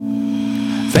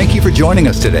Thank you for joining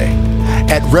us today.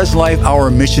 At Res Life,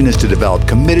 our mission is to develop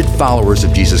committed followers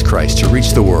of Jesus Christ to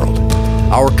reach the world.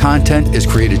 Our content is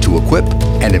created to equip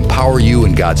and empower you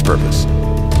in God's purpose.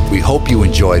 We hope you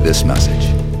enjoy this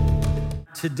message.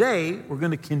 Today, we're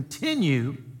going to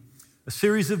continue a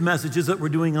series of messages that we're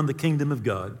doing on the kingdom of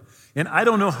God. And I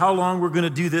don't know how long we're going to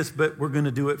do this, but we're going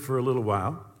to do it for a little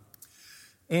while.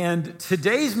 And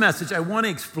today's message, I want to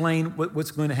explain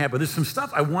what's going to happen. There's some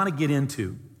stuff I want to get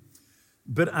into,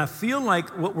 but I feel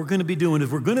like what we're going to be doing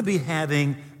is we're going to be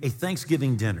having a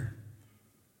Thanksgiving dinner,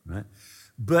 right?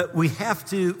 But we have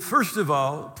to, first of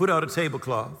all, put out a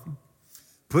tablecloth,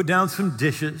 put down some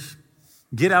dishes,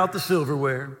 get out the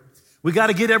silverware. We got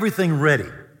to get everything ready,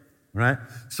 right?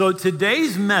 So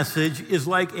today's message is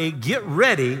like a get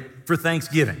ready for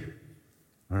Thanksgiving,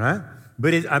 all right?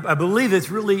 But I believe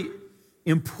it's really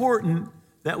important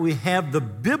that we have the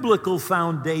biblical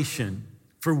foundation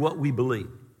for what we believe.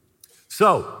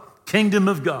 So, kingdom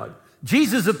of God.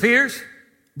 Jesus appears,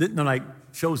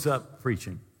 shows up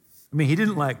preaching. I mean, he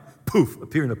didn't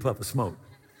appear in a puff of smoke.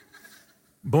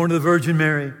 Born of the Virgin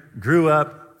Mary, grew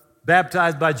up,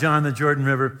 baptized by John in the Jordan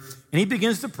River, and he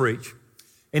begins to preach.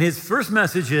 And his first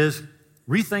message is,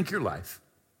 rethink your life.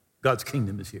 God's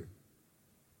kingdom is here.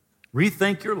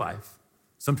 Rethink your life.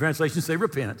 Some translations say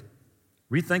repent.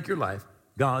 Rethink your life.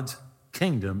 God's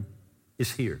kingdom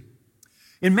is here.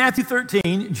 In Matthew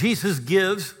 13, Jesus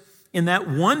gives, in that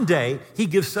one day, he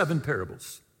gives 7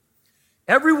 parables.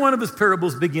 Every one of his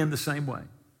parables begin the same way.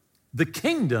 The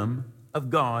kingdom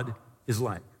of God is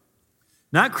like.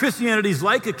 Not Christianity is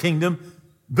like a kingdom,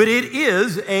 but it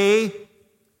is a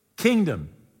kingdom.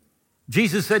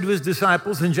 Jesus said to his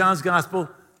disciples in John's gospel,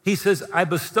 he says, I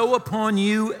bestow upon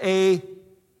you a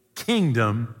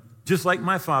kingdom, just like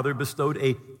my Father bestowed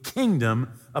a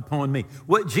kingdom upon me.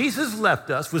 What Jesus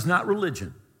left us was not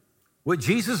religion. What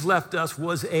Jesus left us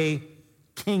was a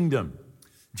kingdom.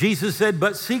 Jesus said,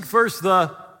 but seek first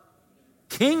the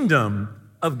kingdom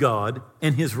of God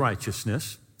and his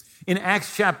righteousness. In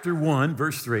Acts chapter 1,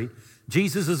 verse 3,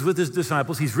 Jesus is with his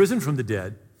disciples. He's risen from the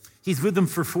dead. He's with them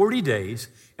for 40 days.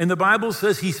 And the Bible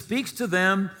says he speaks to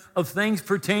them of things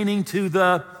pertaining to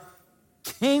the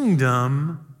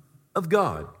kingdom of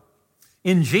God.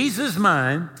 In Jesus'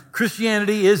 mind,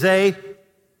 Christianity is a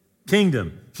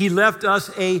kingdom. He left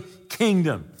us a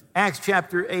kingdom. Acts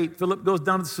chapter 8, Philip goes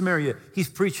down to Samaria. He's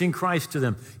preaching Christ to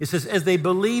them. It says, as they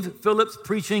believe, Philip's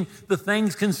preaching the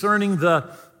things concerning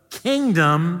the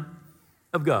kingdom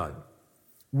of God.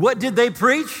 What did they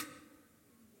preach?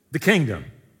 The kingdom.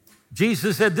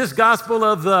 Jesus said, this gospel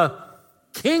of the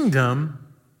kingdom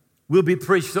will be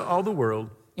preached to all the world,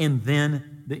 and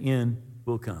then the end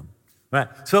will come. Right.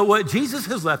 So what Jesus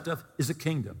has left us is a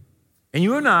kingdom. And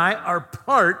you and I are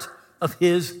part of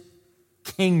his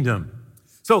kingdom.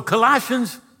 So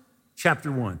Colossians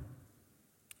chapter 1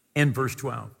 and verse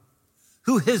 12.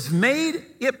 Who has made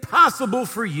it possible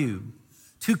for you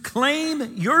to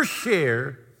claim your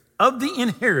share of the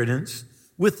inheritance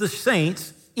with the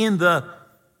saints in the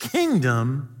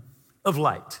kingdom of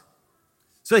light.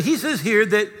 So he says here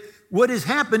that what has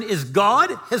happened is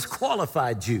God has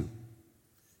qualified you.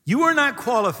 You are not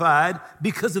qualified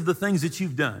because of the things that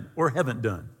you've done or haven't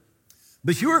done.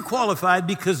 But you are qualified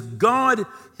because God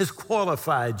has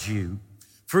qualified you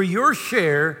for your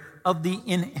share of the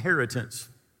inheritance.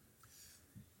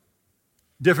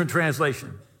 Different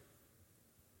translation.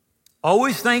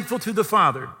 Always thankful to the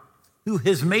Father who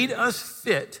has made us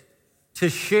fit to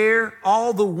share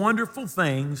all the wonderful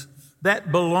things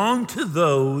that belong to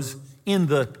those in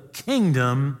the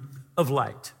kingdom of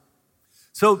light.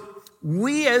 So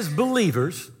we as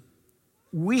believers,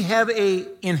 we have an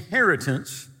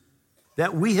inheritance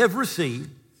that we have received.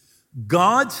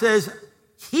 God says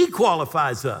he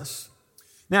qualifies us.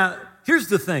 Now, here's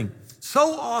the thing.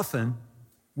 So often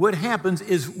what happens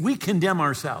is we condemn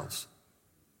ourselves.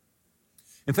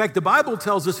 In fact, the Bible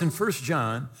tells us in 1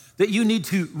 John that you need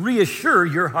to reassure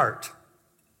your heart,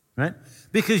 right?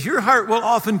 Because your heart will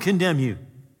often condemn you.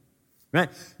 Right?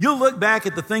 You'll look back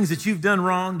at the things that you've done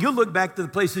wrong. You'll look back to the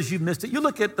places you've missed it. You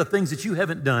look at the things that you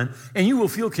haven't done, and you will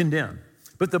feel condemned.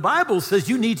 But the Bible says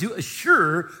you need to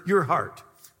assure your heart.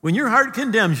 When your heart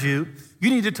condemns you, you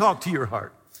need to talk to your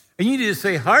heart. And you need to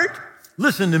say, heart,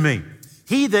 listen to me.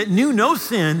 He that knew no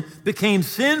sin became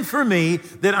sin for me,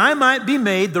 that I might be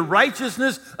made the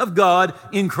righteousness of God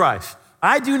in Christ.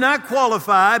 I do not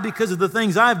qualify because of the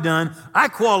things I've done. I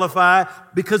qualify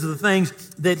because of the things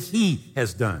that he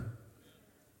has done.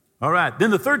 All right, then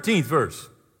the 13th verse.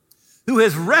 Who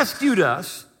has rescued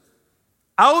us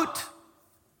out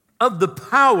of the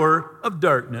power of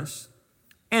darkness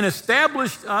and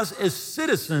established us as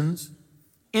citizens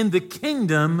in the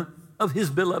kingdom of his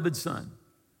beloved Son.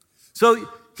 So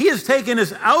he has taken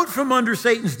us out from under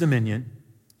Satan's dominion,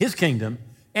 his kingdom,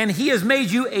 and he has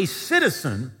made you a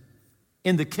citizen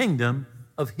in the kingdom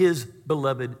of his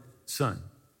beloved Son.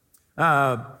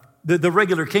 The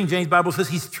regular King James Bible says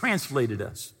he's translated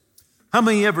us. How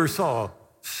many ever saw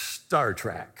Star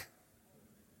Trek?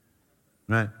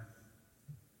 Right?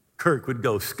 Kirk would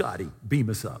go, Scotty, beam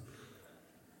us up.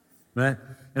 Right?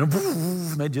 And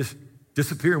they just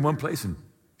disappear in one place and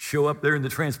show up there in the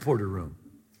transporter room.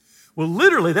 Well,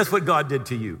 literally, that's what God did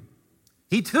to you.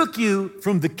 He took you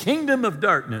from the kingdom of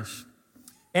darkness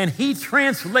and he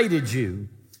translated you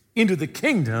into the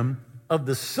kingdom of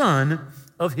the Son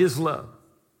of his love.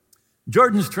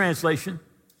 Jordan's translation,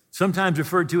 sometimes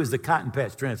referred to as the Cotton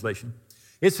Patch translation,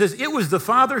 it says, it was the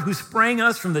Father who sprang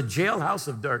us from the jailhouse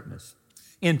of darkness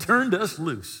and turned us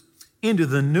loose into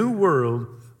the new world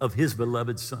of his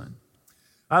beloved Son.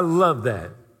 I love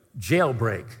that.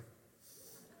 Jailbreak.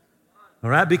 All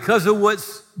right, because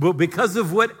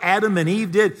of what Adam and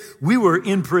Eve did, we were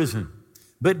in prison.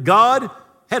 But God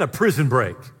had a prison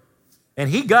break. And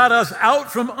he got us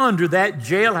out from under that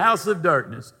jailhouse of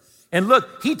darkness. And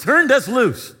look, he turned us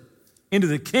loose into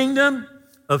the kingdom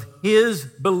of his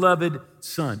beloved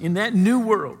Son. In that new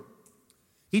world,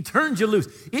 he turned you loose.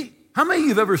 How many of you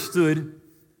have ever stood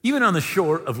even on the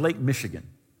shore of Lake Michigan?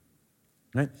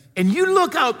 Right? And you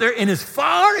look out there, and as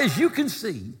far as you can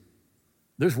see,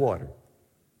 there's water.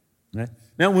 Right?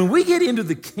 Now, when we get into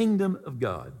the kingdom of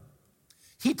God,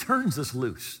 he turns us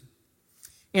loose.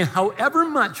 And however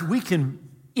much we can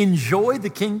enjoy the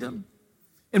kingdom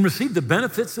and receive the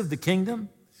benefits of the kingdom,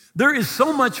 there is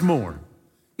so much more.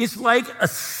 It's like a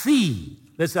sea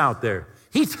that's out there.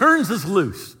 He turns us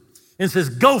loose and says,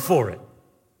 go for it,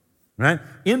 right?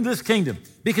 In this kingdom,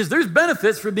 because there's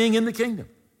benefits for being in the kingdom.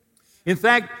 In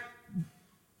fact,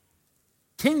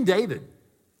 King David,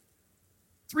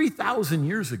 3,000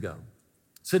 years ago,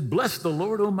 said, bless the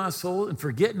Lord, O my soul, and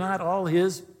forget not all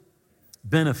his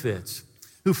benefits,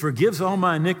 who forgives all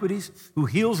my iniquities, who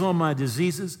heals all my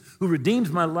diseases, who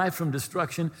redeems my life from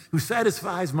destruction, who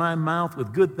satisfies my mouth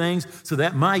with good things so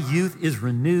that my youth is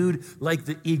renewed like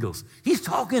the eagles. He's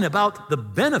talking about the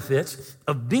benefits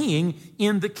of being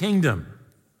in the kingdom.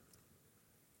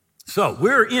 So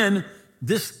we're in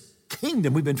this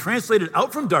kingdom. We've been translated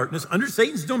out from darkness under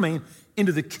Satan's domain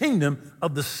into the kingdom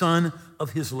of the Son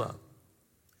of his love.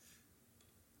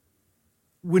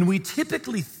 When we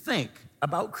typically think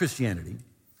about Christianity,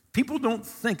 people don't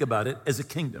think about it as a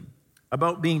kingdom,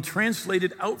 about being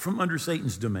translated out from under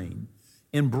Satan's domain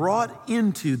and brought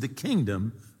into the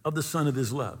kingdom of the Son of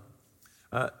his love.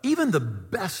 Even the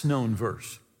best known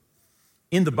verse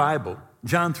in the Bible,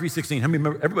 John 3:16. How many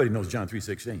remember? Everybody knows John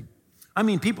 3:16. I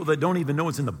mean, people that don't even know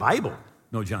it's in the Bible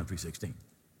know John 3:16.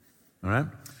 All right?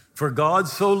 For God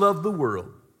so loved the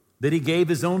world that he gave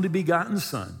his only begotten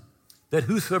Son, that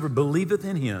whosoever believeth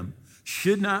in him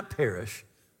should not perish,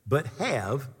 but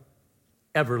have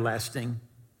everlasting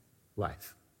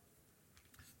life.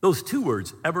 Those two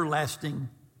words, everlasting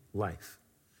life.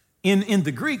 In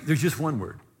the Greek, there's just one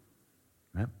word,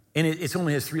 right? And it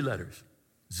only has three letters,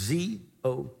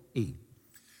 Z-O-E.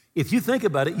 If you think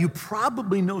about it, you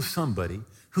probably know somebody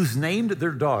who's named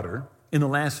their daughter in the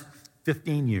last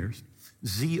 15 years,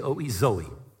 Z-O-E, Zoe.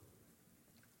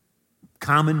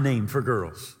 Common name for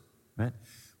girls, right?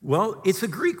 Well, it's a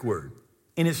Greek word,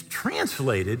 and it's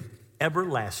translated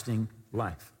everlasting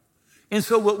life. And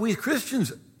so what we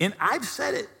Christians, and I've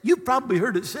said it, you've probably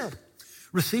heard it said,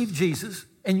 receive Jesus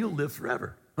and you'll live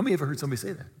forever. How many of you ever heard somebody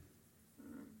say that?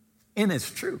 And it's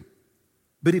true.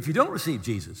 But if you don't receive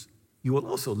Jesus, you will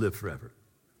also live forever.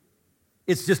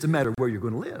 It's just a matter of where you're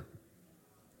going to live.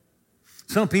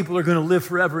 Some people are going to live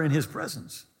forever in his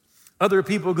presence. Other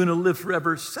people are going to live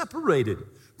forever separated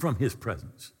from his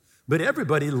presence. But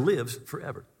everybody lives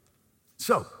forever.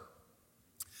 So,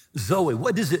 Zoe,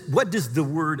 what does the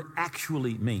word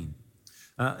actually mean?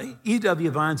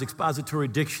 E.W. Vine's Expository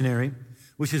Dictionary,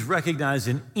 which is recognized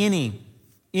in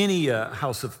any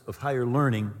house of higher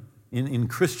learning in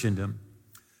Christendom,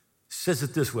 says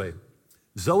it this way.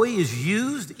 Zoe is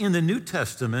used in the New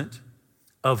Testament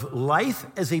of life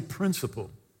as a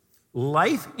principle,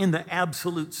 life in the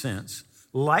absolute sense,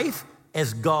 life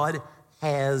as God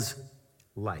has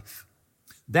life.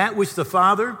 That which the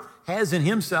Father has in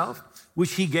himself,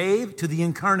 which he gave to the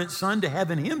incarnate Son to have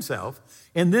in himself,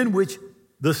 and then which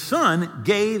the Son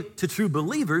gave to true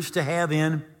believers to have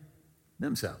in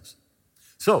themselves.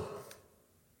 So,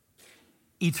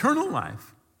 eternal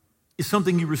life is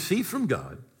something you receive from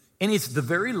God, and it's the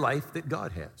very life that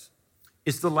God has.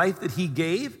 It's the life that he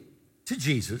gave to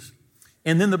Jesus,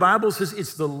 and then the Bible says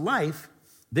it's the life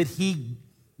that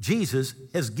Jesus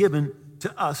has given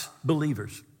to us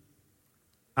believers.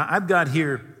 I've got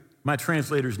here my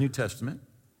translator's New Testament.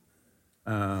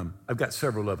 I've got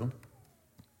several of them.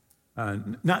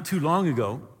 Not too long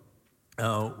ago,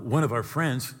 one of our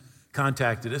friends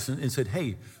contacted us and said,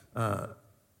 hey, how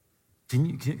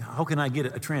can I get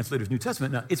a translator's New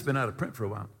Testament? Now, it's been out of print for a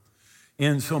while.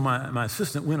 And so my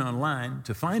assistant went online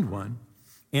to find one,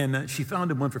 and she found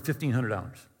him one for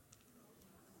 $1,500.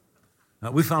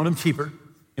 We found them cheaper,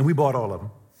 and we bought all of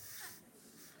them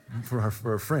for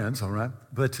our friends, all right?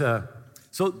 But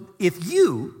so if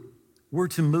you were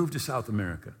to move to South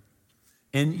America,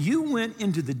 and you went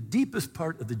into the deepest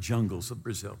part of the jungles of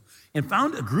Brazil and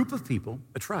found a group of people,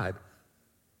 a tribe,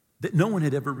 that no one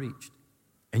had ever reached,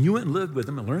 and you went and lived with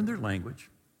them and learned their language,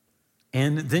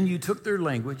 and then you took their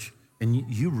language and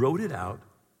you wrote it out,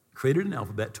 created an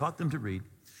alphabet, taught them to read.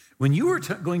 When you were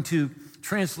going to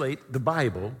translate the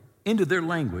Bible into their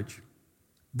language,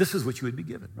 this is what you would be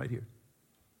given right here.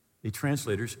 A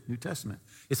translator's New Testament.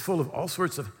 It's full of all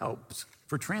sorts of helps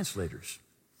for translators,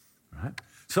 right?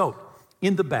 So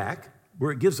in the back,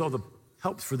 where it gives all the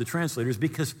helps for the translators,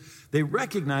 because they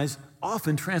recognize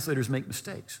often translators make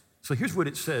mistakes. So here's what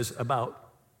it says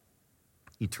about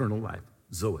eternal life,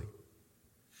 Zoe.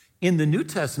 In the New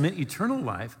Testament, eternal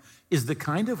life is the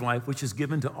kind of life which is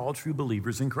given to all true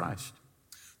believers in Christ.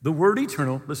 The word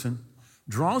eternal, listen,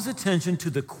 draws attention to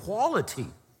the quality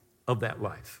of that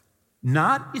life,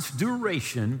 not its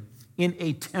duration in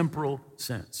a temporal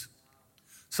sense.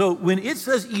 So when it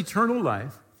says eternal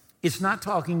life, it's not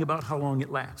talking about how long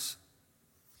it lasts.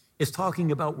 It's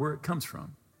talking about where it comes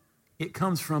from. It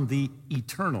comes from the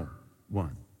eternal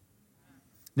one.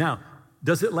 Now,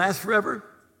 does it last forever?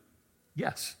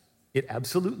 Yes, it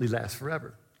absolutely lasts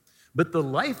forever. But the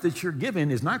life that you're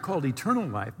given is not called eternal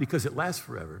life because it lasts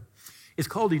forever. It's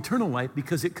called eternal life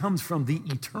because it comes from the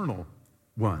eternal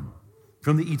one,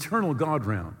 from the eternal God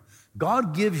realm.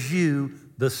 God gives you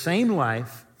the same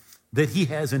life that he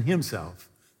has in himself,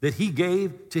 that he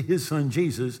gave to his son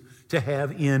Jesus to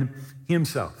have in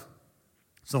himself.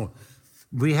 So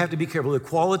we have to be careful. The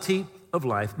quality of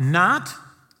life, not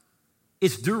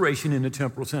its duration in a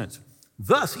temporal sense.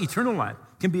 Thus, eternal life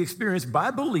can be experienced by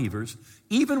believers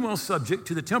even while subject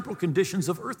to the temporal conditions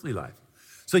of earthly life.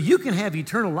 So you can have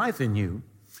eternal life in you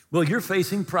while you're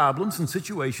facing problems and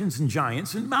situations and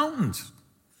giants and mountains.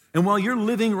 And while you're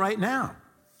living right now,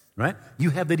 right,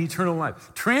 you have that eternal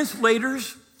life.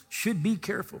 Translators should be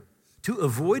careful to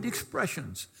avoid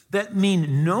expressions that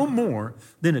mean no more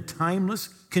than a timeless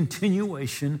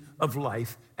continuation of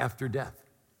life after death.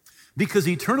 Because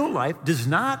eternal life does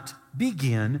not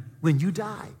begin when you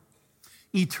die.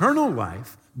 Eternal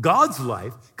life, God's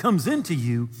life, comes into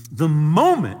you the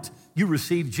moment you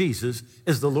receive Jesus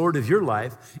as the Lord of your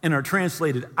life and are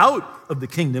translated out of the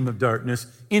kingdom of darkness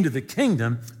into the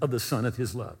kingdom of the Son of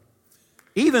his love.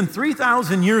 Even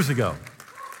 3,000 years ago,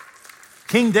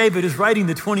 King David is writing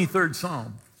the 23rd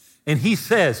Psalm, and he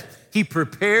says, he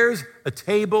prepares a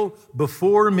table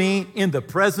before me in the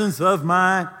presence of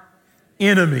my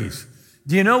enemies.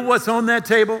 Do you know what's on that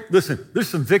table? Listen, there's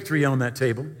some victory on that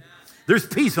table. There's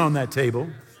peace on that table.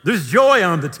 There's joy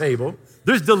on the table.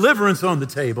 There's deliverance on the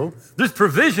table. There's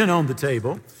provision on the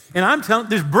table. And I'm telling you,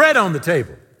 there's bread on the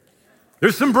table.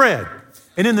 There's some bread.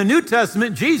 And in the New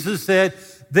Testament, Jesus said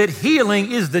that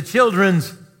healing is the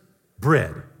children's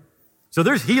bread. So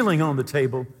there's healing on the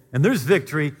table, and there's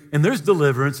victory, and there's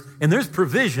deliverance, and there's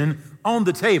provision on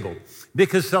the table.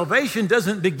 Because salvation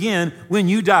doesn't begin when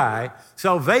you die.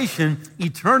 Salvation,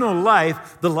 eternal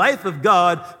life, the life of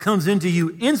God comes into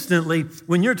you instantly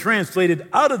when you're translated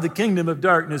out of the kingdom of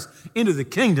darkness into the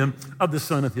kingdom of the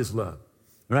Son of his love.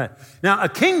 All right. Now, a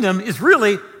kingdom is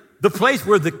really the place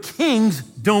where the king's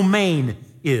domain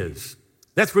is.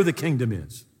 That's where the kingdom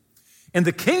is. And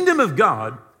the kingdom of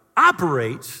God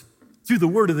operates through the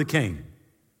word of the king.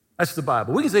 That's the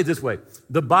Bible. We can say it this way.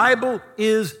 The Bible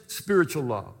is spiritual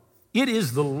law. It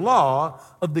is the law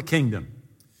of the kingdom.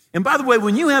 And by the way,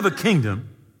 when you have a kingdom,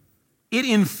 it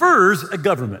infers a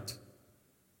government.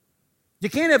 You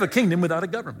can't have a kingdom without a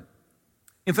government.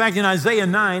 In fact, in Isaiah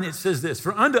 9, it says this,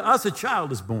 for unto us a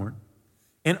child is born,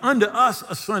 and unto us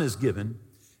a son is given,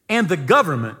 and the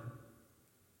government,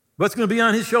 what's going to be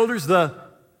on his shoulders? The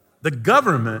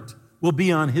government will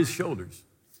be on his shoulders.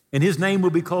 And his name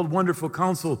will be called Wonderful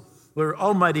Counselor,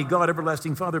 Almighty God,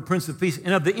 Everlasting Father, Prince of Peace.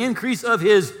 And of the increase of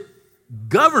his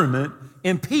government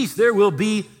and peace there will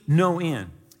be no end.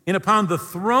 And upon the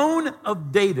throne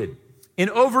of David and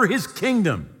over his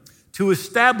kingdom to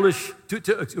establish,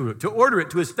 to order it,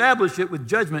 to establish it with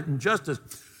judgment and justice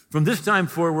from this time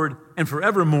forward and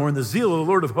forevermore. And the zeal of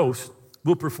the Lord of hosts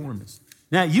will perform this.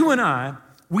 Now, you and I,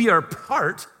 we are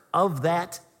part of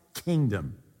that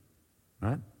kingdom,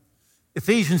 right?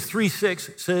 Ephesians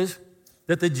 3:6 says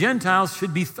that the Gentiles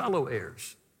should be fellow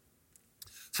heirs.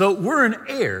 So we're an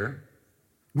heir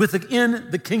within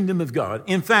the kingdom of God.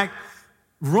 In fact,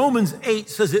 Romans 8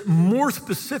 says it more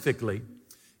specifically.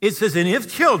 It says, and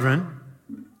if children,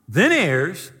 then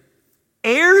heirs,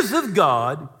 heirs of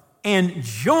God, and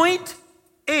joint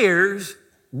heirs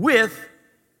with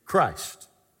Christ.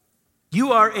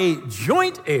 You are a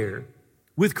joint heir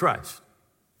with Christ.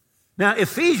 Now,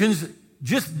 Ephesians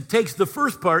just takes the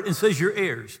first part and says you're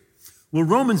heirs. Well,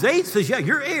 Romans 8 says, yeah,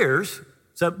 you're heirs,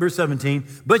 verse 17,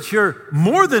 but you're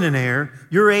more than an heir,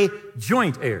 you're a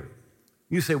joint heir.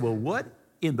 You say, well, what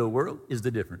in the world is the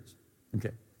difference?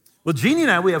 Okay. Well, Jeannie and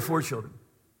I, we have 4 children.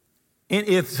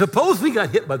 And suppose we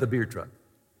got hit by the beer truck,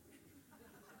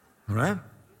 all right?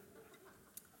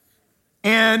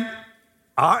 And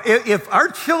if our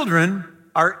children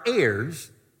are heirs,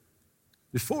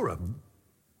 there's 4 of them,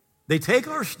 they take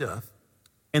our stuff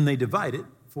and they divide it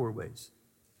 4 ways,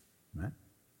 right?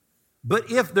 But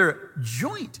if they're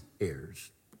joint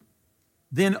heirs,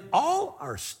 then all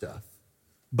our stuff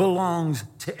belongs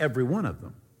to every one of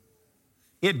them.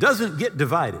 It doesn't get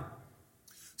divided.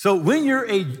 So when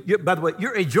by the way,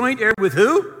 you're a joint heir with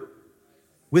who?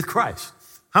 With Christ.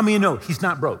 How many of you know he's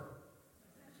not broke?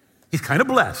 He's kind of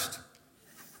blessed,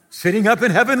 sitting up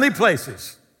in heavenly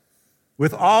places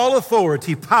with all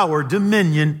authority, power,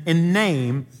 dominion, and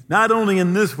name, not only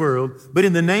in this world, but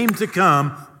in the name to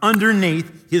come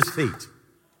underneath his feet.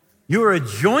 You are a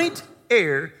joint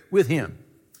heir with him.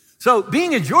 So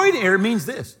being a joint heir means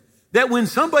this, that when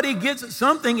somebody gets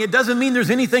something, it doesn't mean there's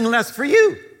anything less for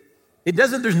you.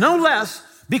 There's no less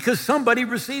because somebody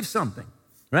receives something,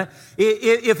 right?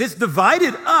 If it's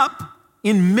divided up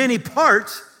in many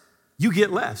parts, you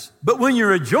get less. But when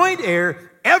you're a joint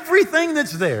heir, everything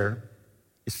that's there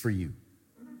is for you.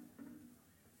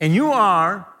 And you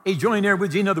are a joint heir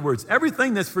with Jesus. In other words,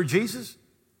 everything that's for Jesus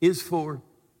is for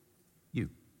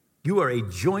you. You are a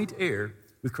joint heir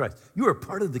with Christ. You are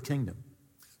part of the kingdom.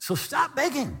 So stop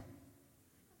begging.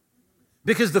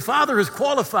 Because the Father has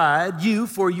qualified you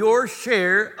for your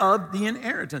share of the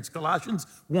inheritance. Colossians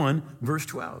 1, verse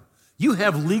 12. You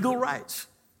have legal rights.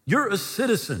 You're a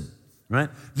citizen, right?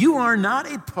 You are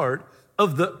not a part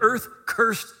of the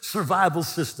earth-cursed survival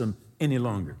system any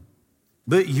longer.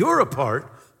 But you're a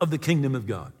part of the kingdom of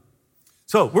God.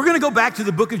 So we're going to go back to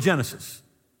the book of Genesis,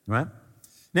 right?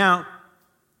 Now,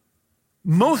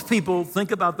 most people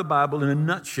think about the Bible in a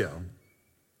nutshell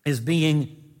as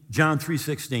being John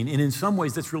 3:16, and in some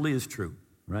ways this really is true,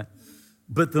 right?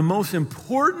 But the most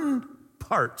important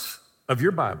parts of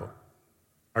your Bible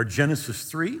are Genesis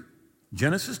 3,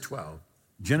 Genesis 12,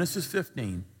 Genesis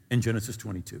 15, and Genesis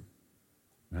 22,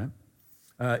 right?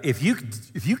 If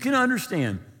you can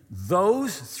understand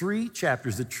those 3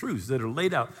 chapters, the truths that are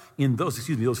laid out in those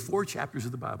 4 chapters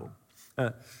of the Bible,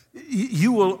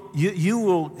 you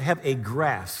will have a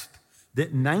grasp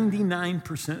that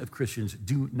 99% of Christians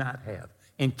do not have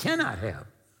and cannot have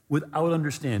without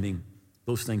understanding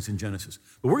those things in Genesis.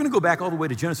 But we're going to go back all the way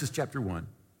to Genesis chapter 1,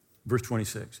 verse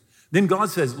 26. Then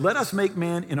God says, let us make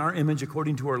man in our image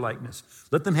according to our likeness.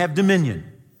 Let them have dominion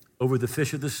over the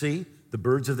fish of the sea, the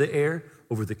birds of the air,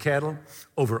 over the cattle,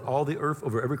 over all the earth,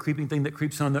 over every creeping thing that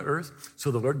creeps on the earth. So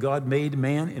the Lord God made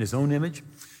man in his own image.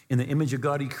 In the image of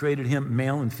God, he created him,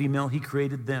 male and female, he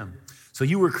created them. So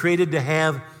you were created to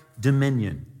have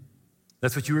dominion.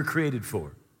 That's what you were created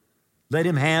for. Let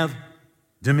him have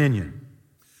dominion.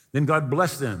 Then God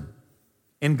blessed them,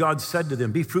 and God said to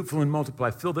them, be fruitful and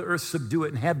multiply, fill the earth, subdue it,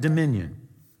 and have dominion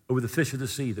over the fish of the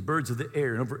sea, the birds of the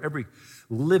air, and over every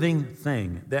living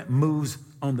thing that moves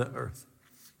on the earth.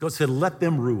 God said, let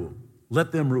them rule.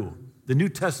 Let them rule. The New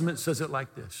Testament says it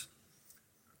like this.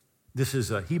 This is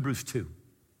Hebrews 2.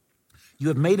 You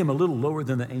have made him a little lower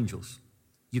than the angels.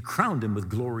 You crowned him with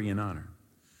glory and honor.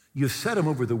 You have set him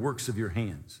over the works of your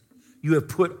hands. You have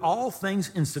put all things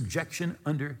in subjection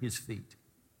under his feet.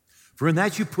 For in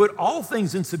that you put all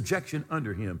things in subjection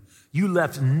under him, you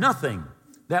left nothing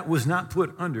that was not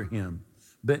put under him.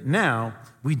 But now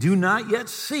we do not yet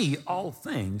see all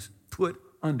things put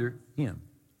under him.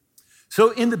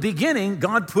 So in the beginning,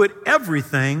 God put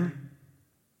everything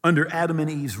under Adam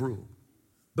and Eve's rule.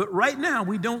 But right now,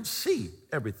 we don't see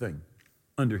everything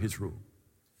under his rule.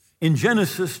 In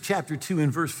Genesis chapter 2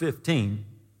 and verse 15,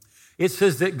 it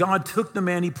says that God took the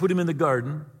man, he put him in the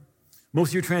garden. Most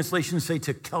of your translations say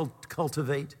to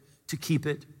cultivate, to keep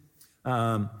it.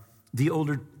 The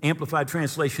older Amplified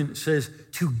translation says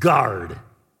to guard.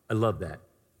 I love that.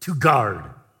 To guard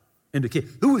and to keep.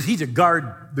 Who was he to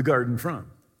guard the garden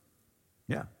from?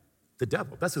 Yeah, the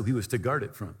devil. That's who he was to guard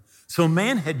it from. So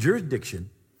man had jurisdiction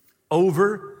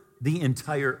over the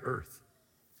entire earth.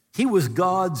 He was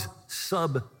God's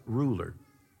sub-ruler.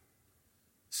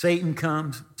 Satan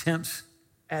comes, tempts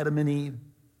Adam and Eve.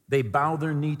 They bow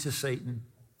their knee to Satan.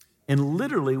 And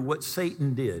literally what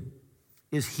Satan did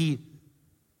is he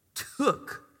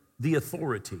took the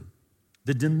authority,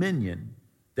 the dominion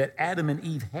that Adam and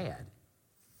Eve had,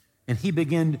 and he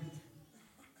began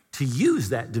to use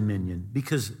that dominion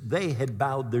because they had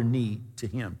bowed their knee to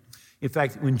him. In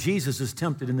fact, when Jesus is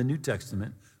tempted in the New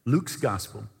Testament, Luke's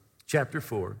Gospel, chapter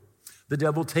 4, the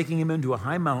devil taking him into a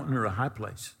high mountain or a high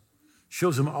place,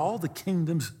 shows him all the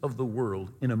kingdoms of the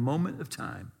world in a moment of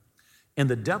time. And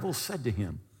the devil said to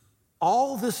him,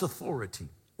 all this authority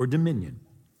or dominion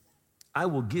I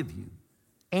will give you,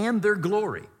 and their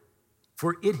glory,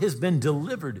 for it has been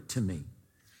delivered to me,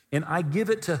 and I give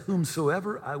it to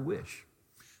whomsoever I wish.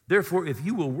 Therefore, if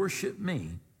you will worship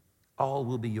me, all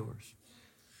will be yours.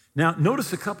 Now,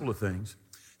 notice a couple of things.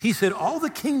 He said all the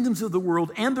kingdoms of the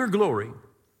world and their glory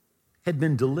had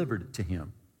been delivered to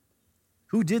him.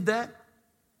 Who did that?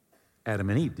 Adam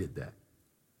and Eve did that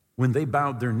when they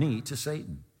bowed their knee to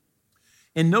Satan.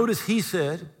 And notice he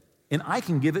said, and I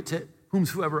can give it to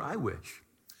whomsoever I wish.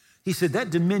 He said that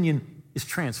dominion is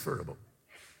transferable.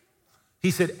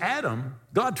 He said, Adam,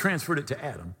 God transferred it to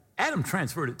Adam. Adam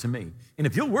transferred it to me. And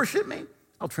if you'll worship me,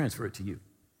 I'll transfer it to you.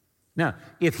 Now,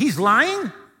 if he's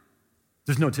lying,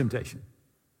 there's no temptation.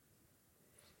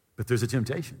 But there's a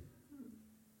temptation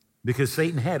because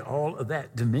Satan had all of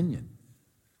that dominion.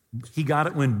 He got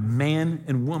it when man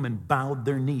and woman bowed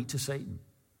their knee to Satan,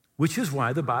 which is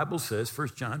why the Bible says, 1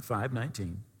 John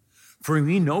 5:19, for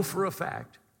we know for a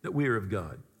fact that we are of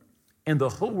God, and the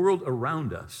whole world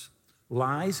around us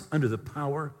lies under the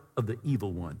power of the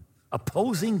evil one,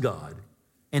 opposing God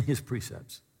and his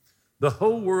precepts. The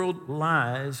whole world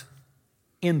lies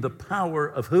in the power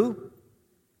of who?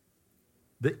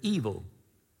 The evil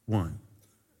one.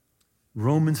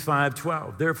 Romans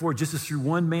 5:12, therefore, just as through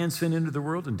one man sin entered the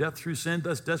world, and death through sin,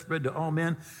 thus death spread to all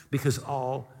men, because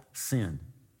all sinned.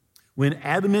 When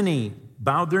Adam and Eve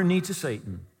bowed their knee to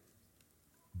Satan,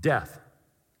 death,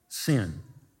 sin,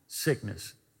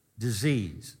 sickness,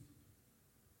 disease,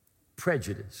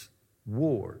 prejudice,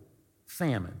 war,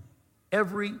 famine,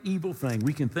 every evil thing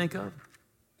we can think of,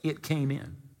 it came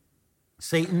in.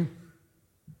 Satan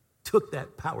took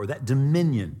that power, that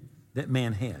dominion that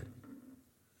man had.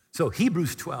 So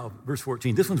Hebrews 12, verse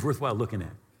 14, this one's worthwhile looking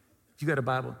at. If you got a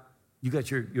Bible, you got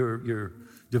your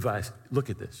device, look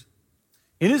at this.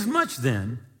 Inasmuch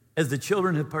then, as the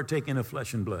children have partaken of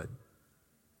flesh and blood,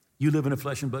 you live in a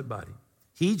flesh and blood body.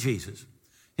 He, Jesus,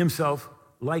 himself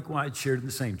likewise shared in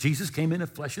the same. Jesus came in a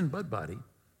flesh and blood body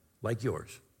like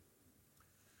yours.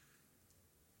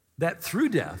 That through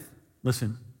death,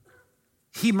 listen,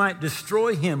 he might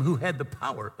destroy him who had the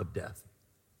power of death.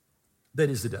 That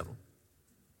is the devil.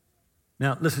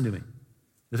 Now, listen to me.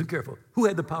 Listen careful. Who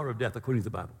had the power of death according to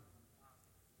the Bible?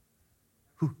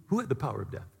 Who had the power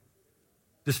of death?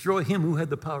 Destroy him who had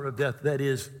the power of death, that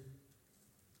is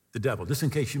the devil, just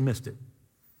in case you missed it.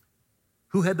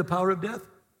 Who had the power of death?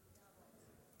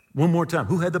 One more time.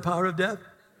 Who had the power of death?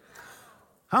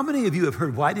 How many of you have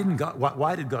heard, why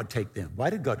did God take them?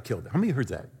 Why did God kill them? How many heard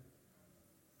that?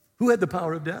 Who had the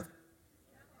power of death?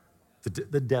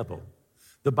 The devil.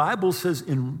 The Bible says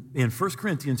in 1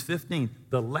 Corinthians 15,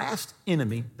 the last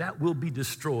enemy that will be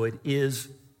destroyed is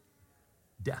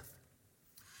death.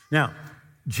 Now,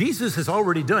 Jesus has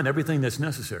already done everything that's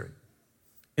necessary.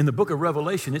 In the book of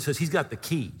Revelation, it says he's got the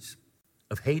keys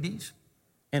of Hades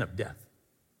and of death,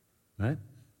 right?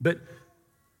 But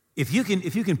if you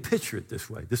can picture it this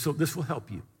way, this will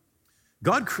help you.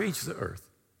 God creates the earth,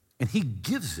 and he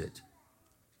gives it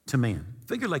to man.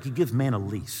 Figure like he gives man a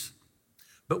lease.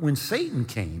 But when Satan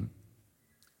came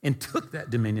and took that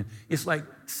dominion, it's like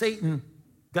Satan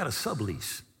got a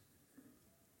sublease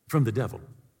from the devil,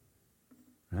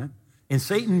 right? And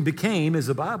Satan became, as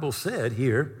the Bible said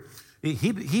here, he's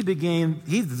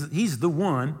the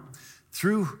one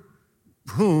through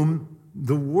whom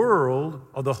the world,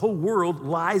 or the whole world,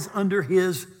 lies under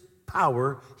his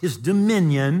power, his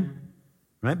dominion,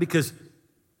 right? Because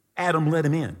Adam let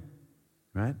him in,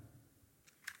 right?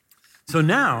 So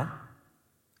now,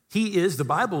 he is, the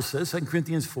Bible says, 2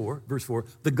 Corinthians 4, verse 4,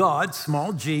 the God,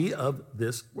 small g, of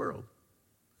this world.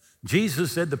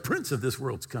 Jesus said, the prince of this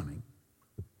world's coming.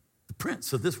 The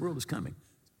prince of this world is coming.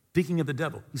 Speaking of the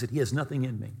devil, he said, he has nothing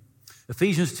in me.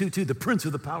 Ephesians 2:2, the prince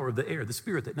of the power of the air, the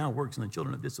spirit that now works in the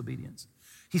children of disobedience.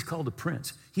 He's called a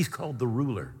prince. He's called the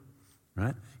ruler,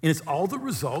 right? And it's all the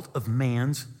result of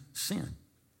man's sin.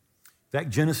 In fact,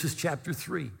 Genesis chapter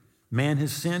 3, Man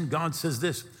has sinned. God says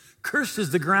this, cursed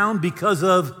is the ground because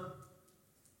of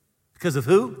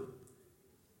who?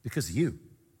 Because of you,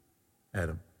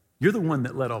 Adam. You're the one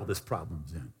that let all this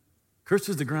problems in. Cursed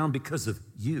is the ground because of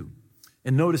you.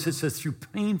 And notice it says, through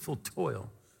painful toil,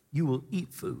 you will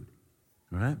eat food.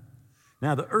 All right?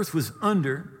 Now, the earth was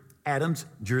under Adam's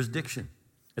jurisdiction.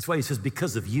 That's why he says,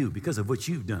 because of you, because of what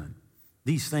you've done,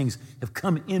 these things have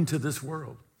come into this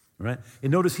world. All right?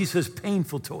 And notice he says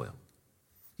painful toil.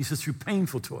 He says through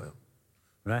painful toil.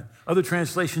 Right? Other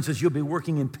translation says you'll be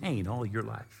working in pain all your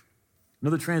life.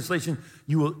 Another translation,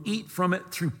 you will eat from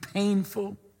it through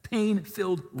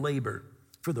pain-filled labor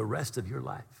for the rest of your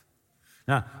life.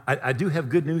 Now, I do have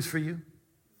good news for you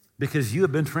because you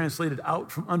have been translated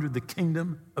out from under the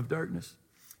kingdom of darkness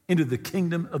into the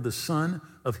kingdom of the Son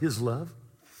of his love.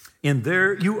 And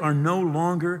there you are no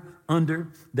longer under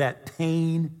that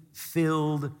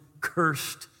pain-filled,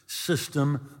 cursed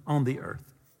system on the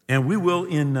earth. And we will,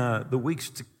 in the weeks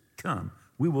to come,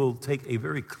 we will take a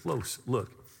very close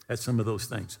look at some of those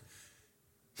things.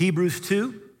 Hebrews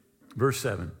 2, verse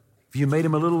 7. If you made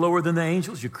him a little lower than the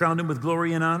angels, you crowned him with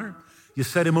glory and honor, you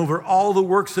set him over all the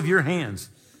works of your hands,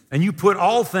 and you put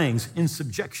all things in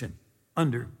subjection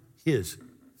under his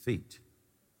feet.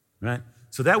 Right?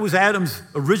 So that was Adam's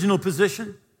original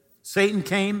position. Satan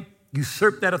came,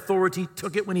 usurped that authority,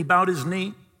 took it when he bowed his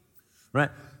knee. Right?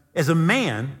 As a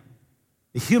man,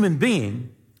 a human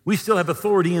being, we still have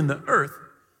authority in the earth,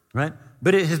 right?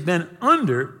 But it has been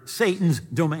under Satan's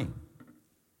domain.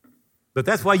 But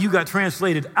that's why you got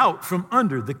translated out from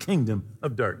under the kingdom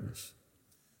of darkness.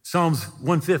 Psalms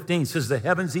 115 says, the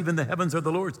heavens, even the heavens are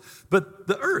the Lord's, but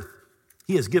the earth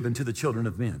he has given to the children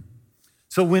of men.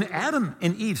 So when Adam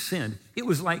and Eve sinned, it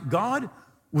was like God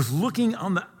was looking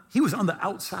he was on the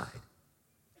outside.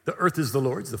 The earth is the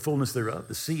Lord's, the fullness thereof,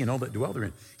 the sea and all that dwell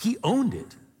therein. He owned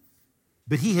it,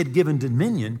 but he had given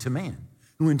dominion to man,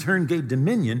 who in turn gave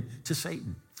dominion to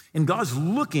Satan. And God's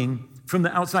looking from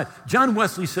the outside. John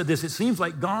Wesley said this, it seems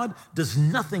like God does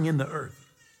nothing in the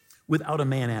earth without a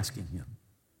man asking him.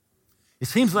 It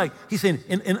seems like he's saying,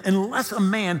 unless a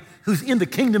man who's in the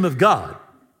kingdom of God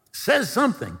says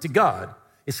something to God,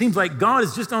 it seems like God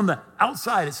is just on the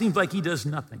outside. It seems like he does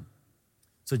nothing.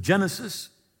 So Genesis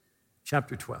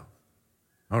chapter 12.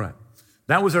 All right.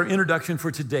 That was our introduction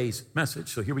for today's message.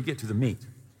 So here we get to the meat.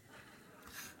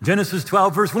 Genesis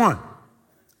 12, verse 1.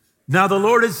 Now the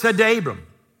Lord had said to Abram,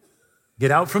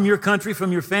 get out from your country,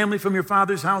 from your family, from your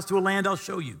father's house to a land I'll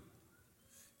show you.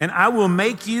 And I will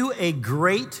make you a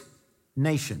great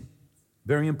nation.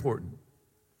 Very important.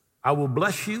 I will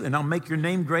bless you and I'll make your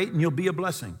name great and you'll be a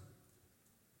blessing.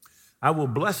 I will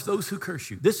bless those who curse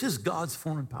you. This is God's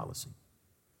foreign policy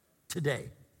today.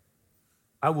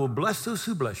 I will bless those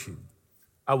who bless you.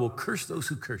 I will curse those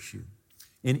who curse you.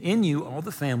 And in you, all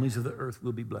the families of the earth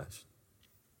will be blessed.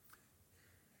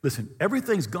 Listen,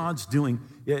 everything's God's doing.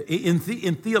 In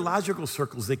theological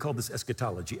circles, they call this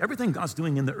eschatology. Everything God's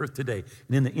doing in the earth today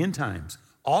and in the end times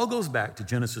all goes back to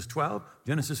Genesis 12,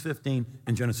 Genesis 15,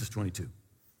 and Genesis 22.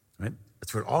 Right?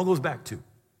 That's where it all goes back to.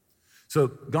 So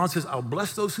God says, I'll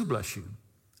bless those who bless you.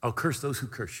 I'll curse those who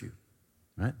curse you.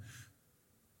 Right?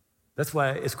 That's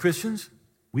why as Christians,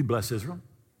 we bless Israel.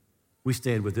 We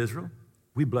stand with Israel.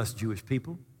 We bless Jewish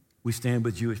people. We stand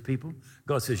with Jewish people.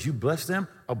 God says, you bless them,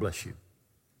 I'll bless you.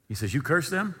 He says, you curse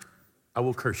them, I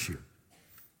will curse you.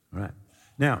 All right.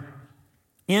 Now,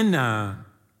 in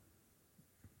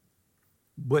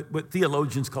what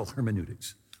theologians call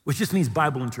hermeneutics, which just means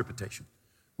Bible interpretation.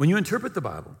 When you interpret the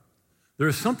Bible, there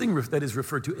is something that is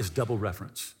referred to as double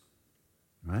reference,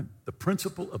 right? The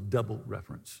principle of double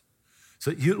reference.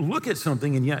 So you look at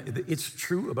something and yeah, it's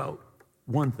true about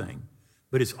one thing,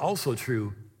 but it's also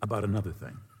true about another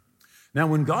thing. Now,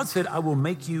 when God said, I will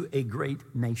make you a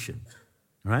great nation,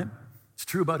 right? It's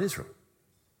true about Israel,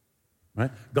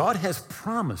 right? God has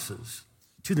promises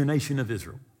to the nation of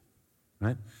Israel,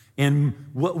 right? And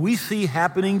what we see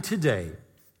happening today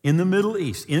in the Middle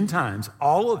East, in times,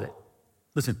 all of it,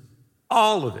 listen,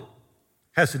 all of it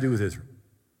has to do with Israel.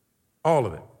 All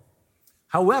of it.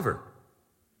 However,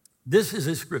 this is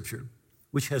a scripture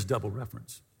which has double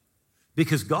reference.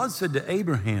 Because God said to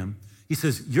Abraham, he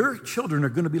says, your children are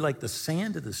going to be like the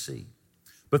sand of the sea,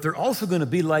 but they're also going to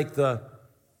be like the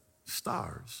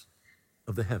stars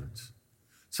of the heavens.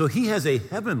 So he has a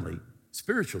heavenly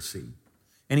spiritual seed,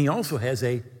 and he also has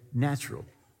a natural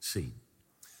seed.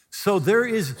 So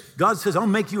God says, I'll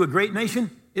make you a great nation,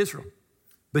 Israel.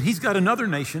 But he's got another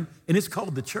nation, and it's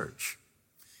called the church.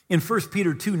 In 1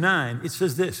 Peter 2:9, it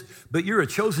says this, but you're a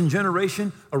chosen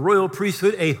generation, a royal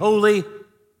priesthood, a holy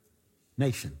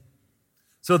nation.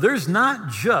 So there's not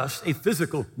just a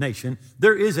physical nation,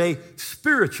 there is a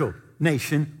spiritual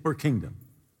nation or kingdom.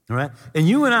 All right? And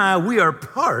you and I, we are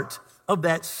part of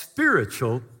that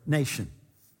spiritual nation.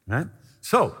 Right?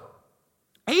 So,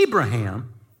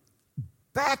 Abraham,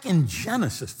 back in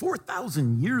Genesis,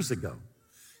 4,000 years ago,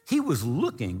 he was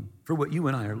looking for what you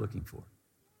and I are looking for.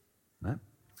 Right?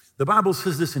 The Bible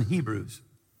says this in Hebrews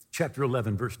chapter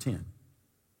 11, verse 10.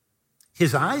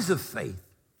 His eyes of faith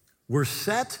were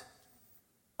set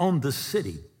on the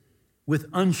city with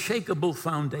unshakable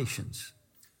foundations,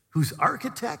 whose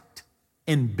architect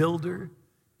and builder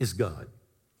is God.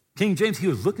 King James, he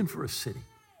was looking for a city.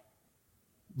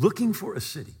 Looking for a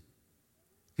city.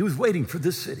 He was waiting for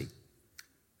this city,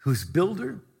 whose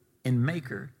builder and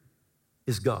maker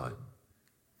is God.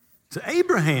 So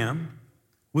Abraham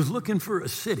was looking for a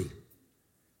city.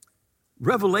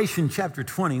 Revelation chapter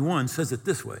 21 says it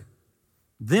this way.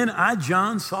 Then I,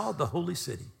 John, saw the holy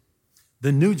city,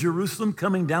 the new Jerusalem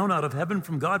coming down out of heaven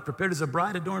from God, prepared as a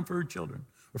bride adorned for her children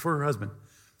or for her husband.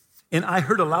 And I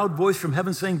heard a loud voice from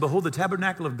heaven saying, behold, the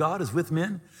tabernacle of God is with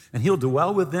men, and he'll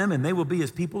dwell with them, and they will be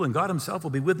his people, and God himself will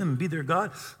be with them and be their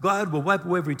God. God will wipe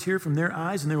away every tear from their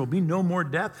eyes, and there will be no more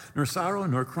death, nor sorrow,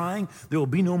 nor crying. There will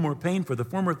be no more pain, for the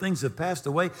former things have passed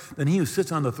away. Then he who sits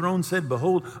on the throne said,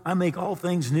 behold, I make all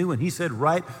things new. And he said,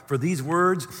 write, for these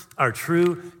words are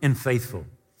true and faithful.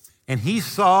 And he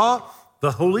saw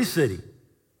the holy city,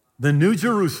 the new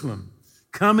Jerusalem,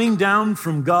 coming down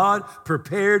from God,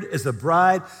 prepared as a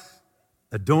bride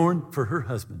adorned for her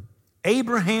husband.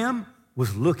 Abraham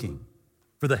was looking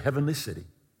for the heavenly city,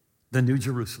 the new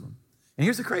Jerusalem. And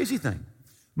here's the crazy thing.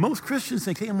 Most Christians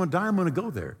think, hey, I'm going to die, I'm going to go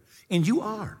there. And you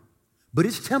are. But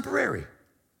it's temporary.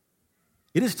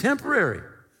 It is temporary.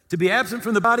 To be absent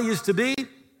from the body is to be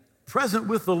present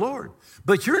with the Lord.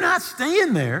 But you're not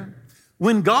staying there.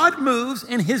 When God moves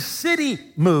and his city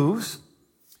moves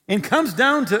and comes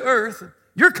down to earth,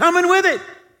 you're coming with it.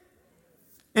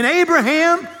 And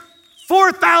Abraham,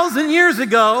 4,000 years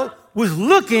ago, was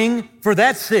looking for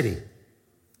that city.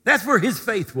 That's where his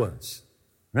faith was,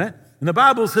 right? And the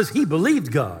Bible says he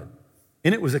believed God,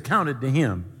 and it was accounted to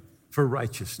him for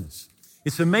righteousness.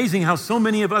 It's amazing how so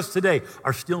many of us today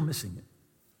are still missing it.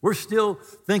 We're still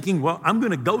thinking, well, I'm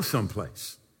going to go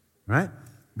someplace, right?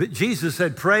 But Jesus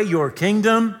said, pray your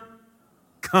kingdom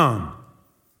come.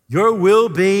 Your will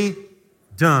be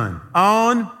done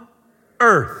on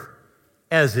earth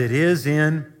as it is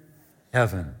in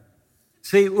heaven.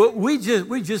 See, we're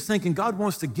just thinking God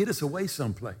wants to get us away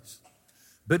someplace.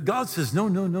 But God says, no,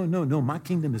 my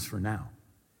kingdom is for now.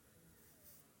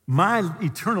 My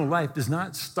eternal life does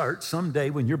not start someday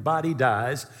when your body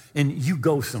dies and you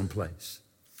go someplace.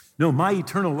 No, my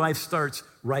eternal life starts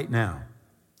right now.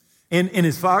 And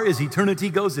as far as eternity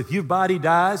goes, if your body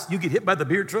dies, you get hit by the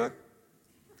beer truck.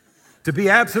 To be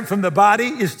absent from the body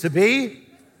is to be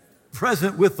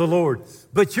present with the Lord.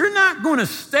 But you're not going to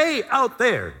stay out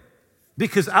there,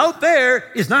 because out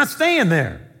there is not staying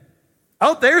there.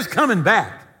 Out there is coming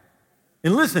back.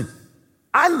 And listen,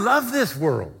 I love this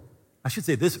world. I should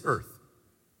say this earth,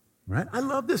 right? I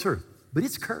love this earth, but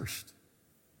it's cursed.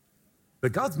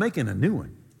 But God's making a new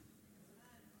one.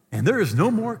 And there is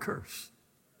no more curse.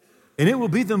 And it will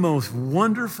be the most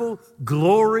wonderful,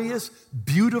 glorious,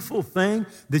 beautiful thing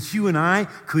that you and I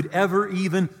could ever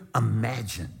even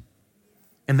imagine.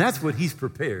 And that's what he's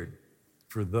prepared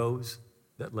for those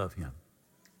that love him.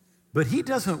 But he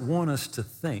doesn't want us to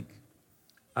think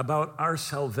about our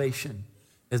salvation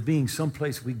as being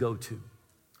someplace we go to.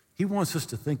 He wants us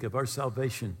to think of our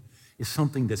salvation as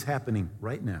something that's happening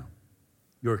right now.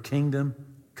 Your kingdom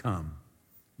come.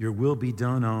 Your will be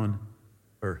done on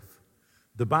earth.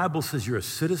 The Bible says you're a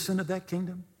citizen of that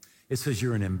kingdom. It says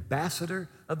you're an ambassador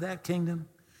of that kingdom.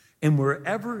 And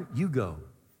wherever you go,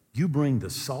 you bring the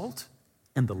salt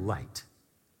and the light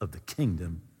of the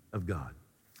kingdom of God.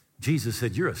 Jesus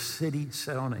said, you're a city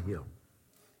set on a hill.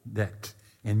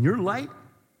 And your light,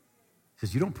 he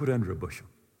says, you don't put it under a bushel.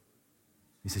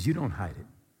 He says, you don't hide it.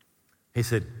 He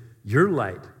said, your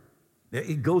light,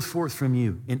 it goes forth from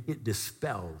you and it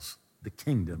dispels the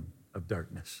kingdom of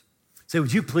darkness. Say,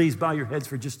 would you please bow your heads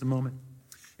for just a moment?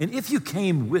 And if you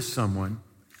came with someone,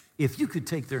 if you could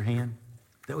take their hand,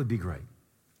 that would be great.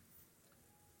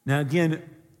 Now, again,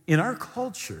 in our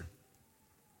culture,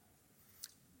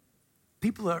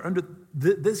 people are under,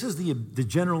 this is the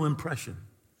general impression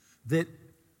that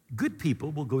good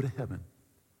people will go to heaven.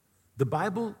 The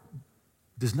Bible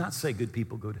does not say good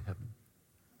people go to heaven.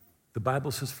 The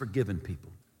Bible says forgiven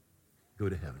people go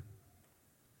to heaven.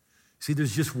 See,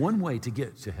 there's just one way to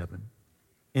get to heaven,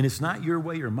 and it's not your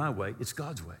way or my way, it's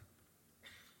God's way.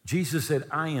 Jesus said,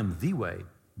 I am the way,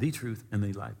 the truth, and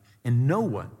the life. And no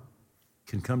one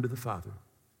can come to the Father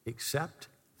except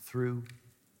through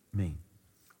me.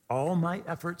 All my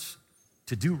efforts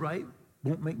to do right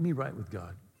won't make me right with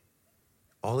God.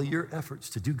 All of your efforts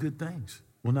to do good things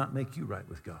will not make you right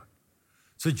with God.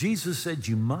 So Jesus said,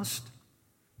 you must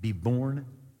be born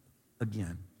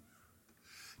again.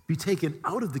 Be taken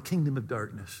out of the kingdom of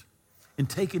darkness and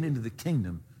taken into the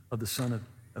kingdom of the Son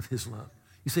of his love.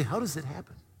 You say, how does it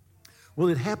happen? Well,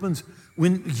 it happens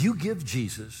when you give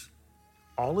Jesus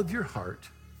all of your heart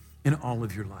and all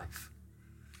of your life.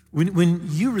 When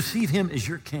you receive him as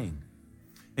your king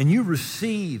and you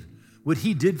receive what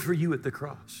he did for you at the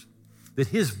cross, that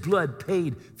his blood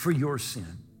paid for your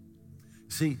sin.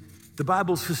 See, the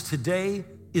Bible says today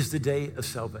is the day of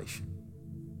salvation.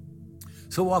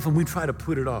 So often we try to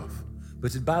put it off,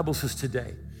 but the Bible says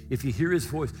today, if you hear his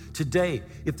voice, today,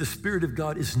 if the Spirit of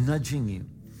God is nudging you,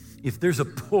 if there's a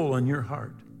pull on your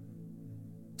heart,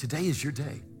 today is your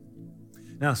day.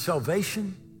 Now,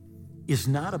 salvation is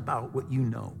not about what you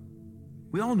know.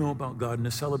 We all know about God and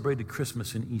have celebrated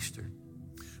Christmas and Easter,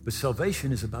 but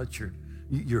salvation is about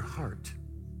your heart,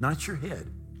 not your head.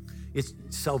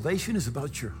 Salvation is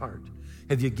about your heart.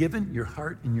 Have you given your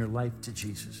heart and your life to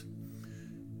Jesus?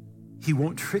 He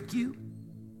won't trick you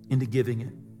into giving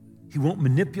it. He won't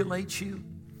manipulate you.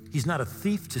 He's not a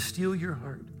thief to steal your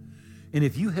heart. And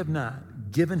if you have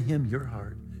not given him your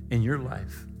heart and your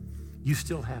life, you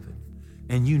still have it.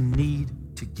 And you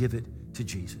need to give it to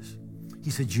Jesus. He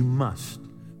said, you must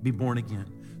be born again.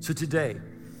 So today,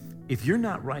 if you're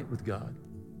not right with God,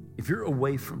 if you're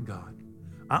away from God,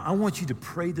 I want you to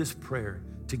pray this prayer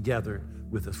together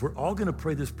with us. We're all going to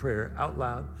pray this prayer out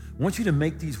loud. I want you to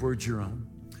make these words your own.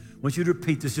 I want you to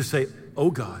repeat this. Just say,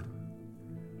 oh God,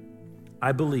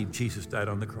 I believe Jesus died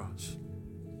on the cross.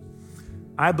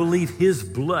 I believe his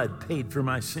blood paid for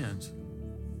my sins.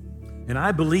 And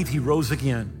I believe he rose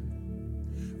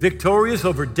again, victorious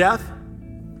over death,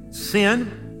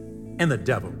 sin, and the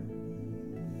devil.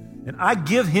 And I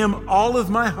give him all of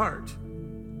my heart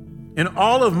and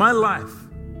all of my life.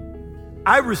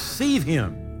 I receive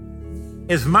him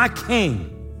as my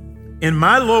King and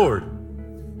my Lord,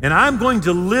 and I'm going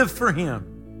to live for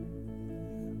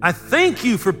him. I thank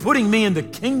you for putting me in the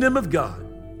kingdom of God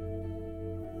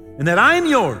and that I am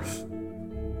yours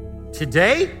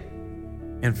today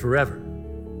and forever.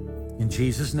 In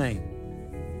Jesus' name,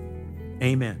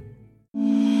 amen.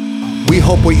 We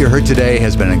hope what you heard today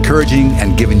has been encouraging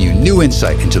and given you new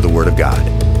insight into the Word of God.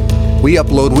 We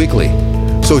upload weekly,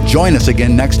 so join us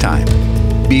again next time.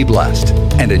 Be blessed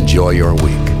and enjoy your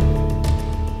week.